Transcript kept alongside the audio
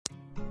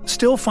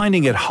Still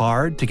finding it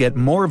hard to get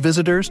more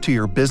visitors to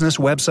your business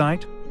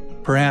website?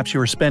 Perhaps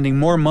you're spending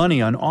more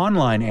money on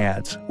online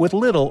ads with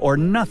little or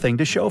nothing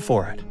to show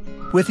for it.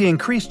 With the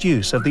increased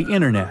use of the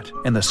internet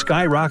and the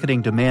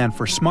skyrocketing demand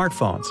for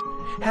smartphones,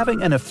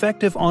 having an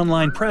effective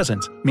online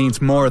presence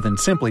means more than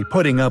simply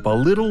putting up a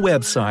little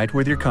website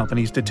with your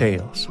company's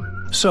details.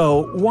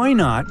 So, why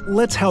not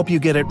let's help you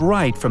get it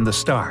right from the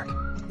start?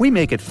 We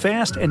make it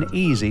fast and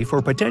easy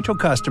for potential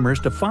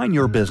customers to find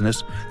your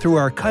business through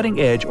our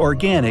cutting-edge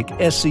organic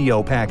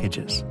SEO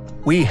packages.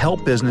 We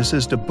help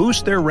businesses to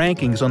boost their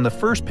rankings on the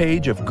first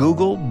page of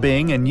Google,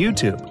 Bing, and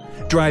YouTube,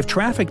 drive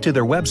traffic to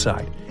their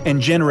website, and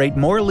generate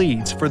more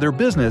leads for their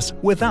business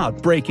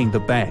without breaking the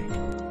bank.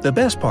 The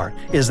best part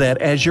is that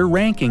as your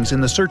rankings in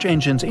the search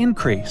engines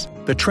increase,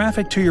 the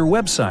traffic to your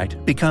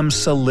website becomes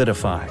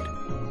solidified.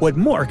 What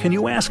more can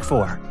you ask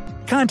for?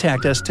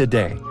 Contact us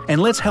today and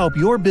let's help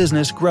your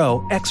business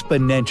grow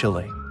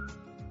exponentially.